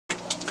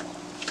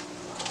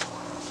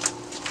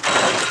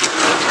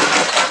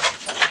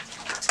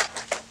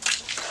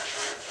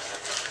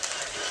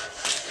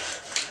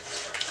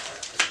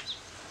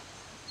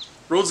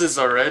Roses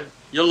are red,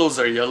 yellows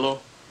are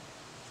yellow.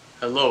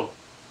 Hello.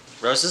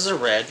 Roses are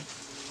red,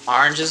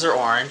 oranges are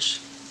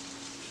orange.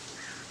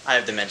 I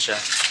have dementia.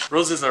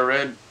 Roses are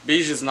red,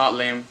 beige is not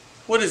lame.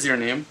 What is your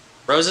name?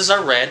 Roses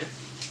are red.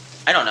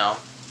 I don't know.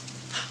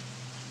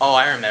 Oh,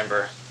 I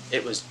remember.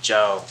 It was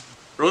Joe.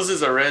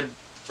 Roses are red.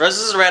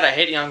 Roses are red. I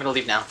hate you. I'm gonna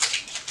leave now.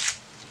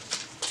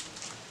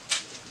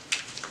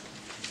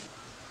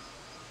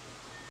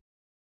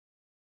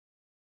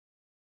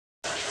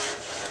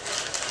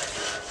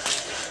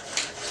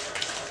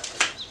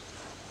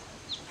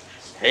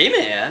 Hey,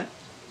 man.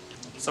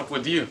 What's up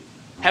with you?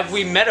 Have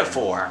we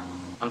metaphor?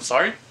 I'm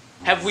sorry?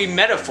 Have we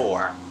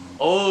metaphor?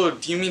 Oh,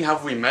 do you mean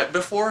have we met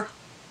before?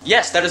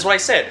 Yes, that is what I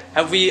said.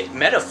 Have we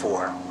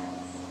metaphor?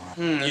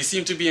 You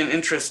seem to be an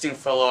interesting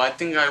fellow. I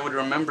think I would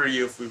remember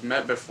you if we've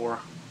met before.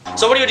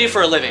 So what do you do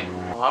for a living?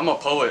 Well, I'm a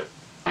poet.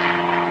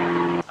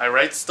 I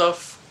write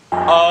stuff.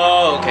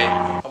 Oh, okay.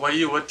 How about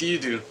you? What do you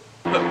do?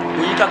 Who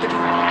are you talking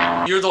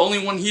to? You're the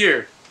only one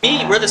here.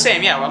 Me? We're the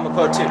same. Yeah, I'm a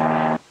poet too.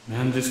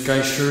 Man, this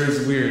guy sure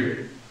is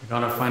weird. I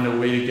gotta find a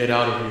way to get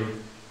out of here.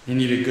 I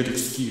need a good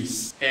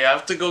excuse. Hey, I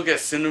have to go get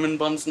cinnamon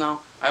buns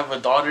now. I have a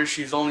daughter,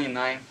 she's only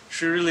 9.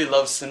 She really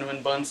loves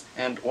cinnamon buns.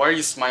 And why are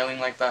you smiling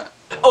like that?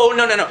 Oh,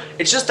 no.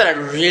 It's just that I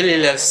really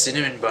love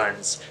cinnamon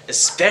buns.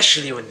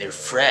 Especially when they're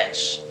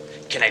fresh.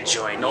 Can I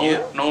join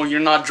you? No,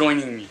 you're not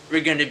joining me. We're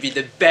gonna be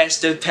the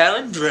best of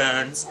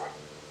palindromes.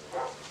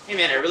 Hey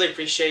man, I really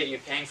appreciate you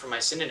paying for my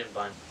cinnamon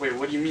bun. Wait,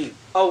 what do you mean?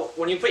 Oh,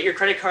 when you put your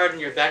credit card in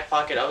your back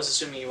pocket, I was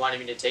assuming you wanted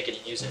me to take it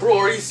and use it. Bro,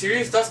 are you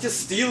serious? That's just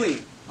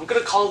stealing. I'm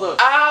gonna call the...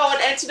 Ow,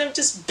 an antidote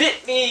just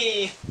bit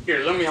me!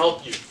 Here, let me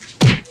help you.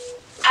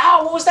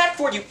 Ow, what was that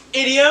for, you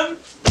idiom?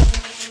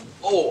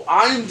 Oh,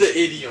 I'm the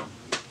idiom.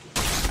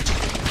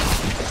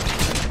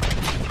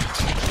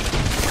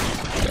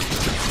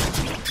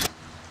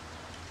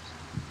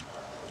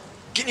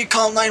 Can you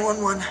call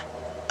 911?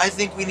 I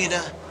think we need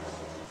a...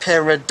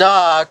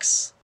 Paradox.